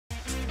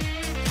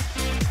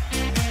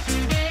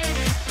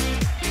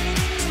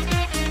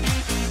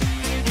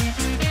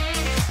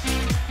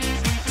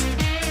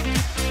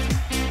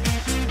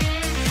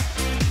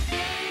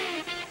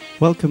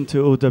Welcome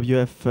to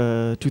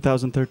OWF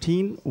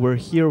 2013. We're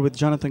here with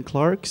Jonathan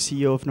Clarke,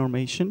 CEO of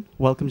Normation.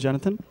 Welcome,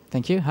 Jonathan.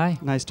 Thank you. Hi.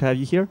 Nice to have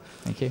you here.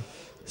 Thank you.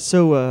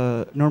 So,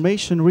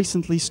 Normation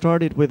recently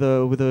started with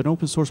an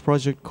open source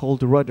project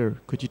called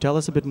Rudder. Could you tell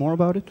us a bit more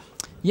about it?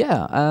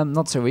 Yeah,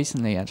 not so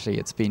recently actually.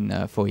 It's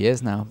been 4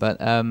 years now. But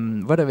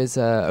Rudder is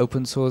an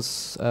open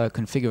source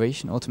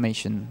configuration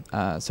automation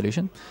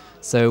solution.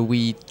 So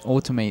we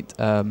automate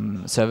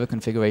server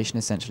configuration.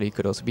 Essentially, it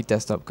could also be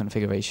desktop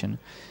configuration.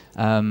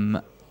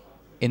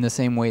 In the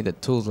same way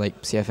that tools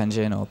like CF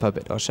Engine or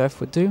Puppet or Chef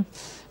would do.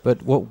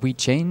 But what we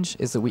change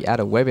is that we add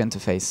a web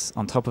interface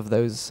on top of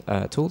those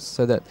tools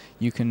so that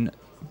you can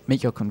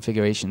make your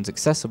configurations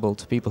accessible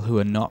to people who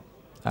are not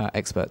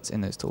experts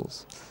in those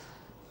tools.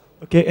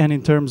 Okay, and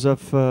in terms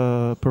of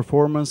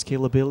performance,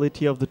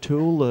 scalability of the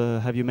tool,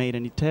 have you made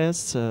any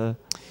tests?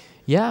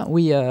 Yeah,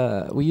 we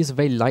use a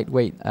very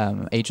lightweight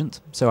agent.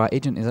 So our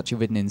agent is actually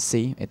written in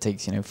C. It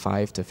takes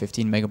 5 to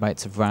 15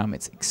 megabytes of RAM.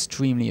 It's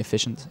extremely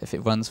efficient. If it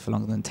runs for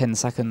longer than 10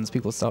 seconds,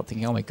 people start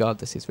thinking, "Oh my God,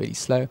 this is really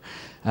slow."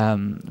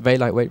 Very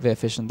lightweight, very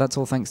efficient. That's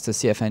all thanks to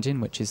CF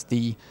Engine, which is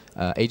the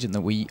agent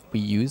that we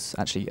use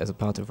actually as a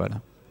part of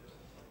Rudder.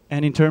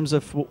 And in terms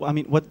of,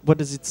 what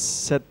does it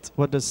set?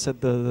 What does set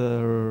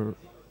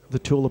the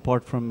tool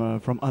apart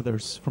from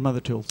other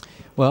tools?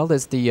 Well,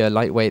 there's the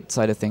lightweight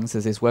side of things.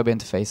 There's this web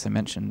interface I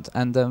mentioned,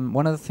 and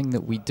one other thing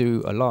that we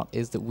do a lot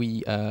is that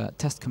we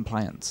test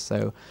compliance.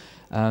 So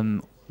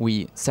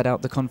we set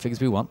out the configs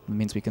we want. It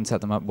means we can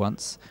set them up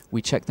once.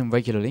 We check them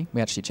regularly.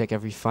 We actually check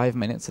every 5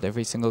 minutes that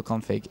every single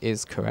config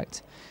is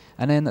correct.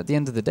 And then at the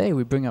end of the day,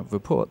 we bring up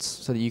reports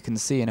so that you can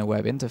see in a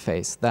web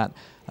interface that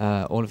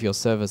all of your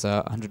servers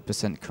are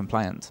 100%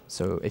 compliant.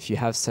 So if you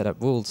have set up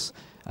rules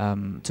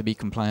to be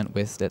compliant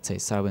with, let's say,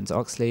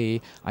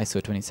 Sarbanes-Oxley,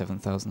 ISO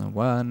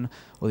 27001,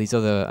 or these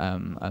other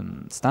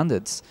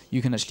standards,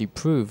 you can actually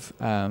prove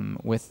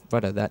with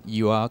Rudder that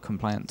you are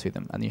compliant to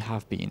them, and you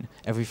have been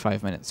every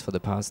 5 minutes for the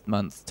past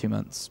month, 2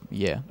 months,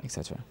 year,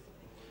 etc.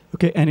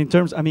 Okay, and in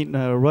terms,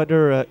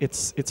 Rudder,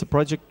 it's a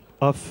project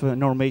of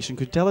Normation.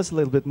 Could you tell us a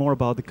little bit more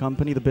about the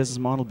company, the business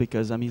model?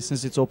 Because,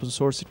 since it's open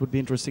source, it would be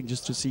interesting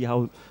just to see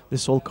how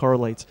this all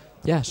correlates.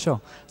 Yeah,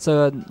 sure.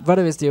 So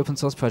Rudder is the open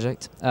source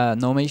project.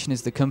 Normation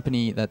is the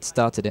company that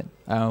started it.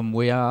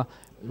 We are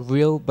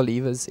real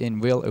believers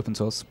in real open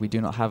source. We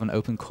do not have an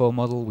open core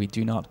model. We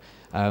do not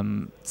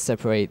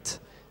separate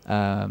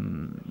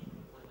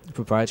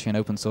proprietary and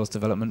open source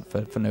development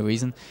for no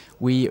reason.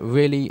 We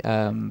really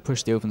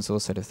push the open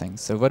source side of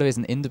things. So Rudder is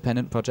an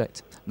independent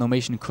project.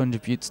 Normation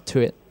contributes to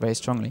it very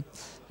strongly.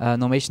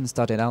 Normation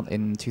started out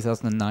in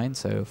 2009,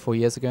 so 4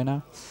 years ago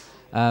now.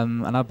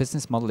 And our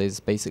business model is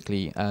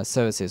basically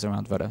services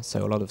around Rudder.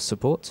 So a lot of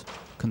support,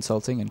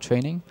 consulting and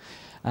training.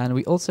 And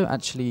we also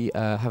actually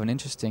have an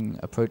interesting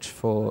approach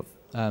for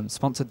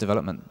sponsored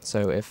development.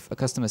 So if a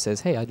customer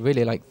says, "Hey, I'd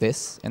really like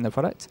this in the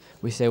product,"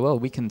 we say, "Well,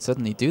 we can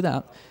certainly do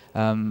that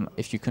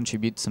if you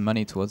contribute some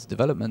money towards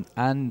development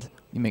and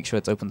you make sure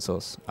it's open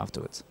source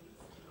afterwards."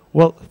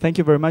 Well, thank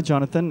you very much,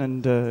 Jonathan,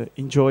 and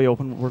enjoy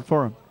Open World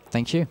Forum.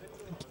 Thank you.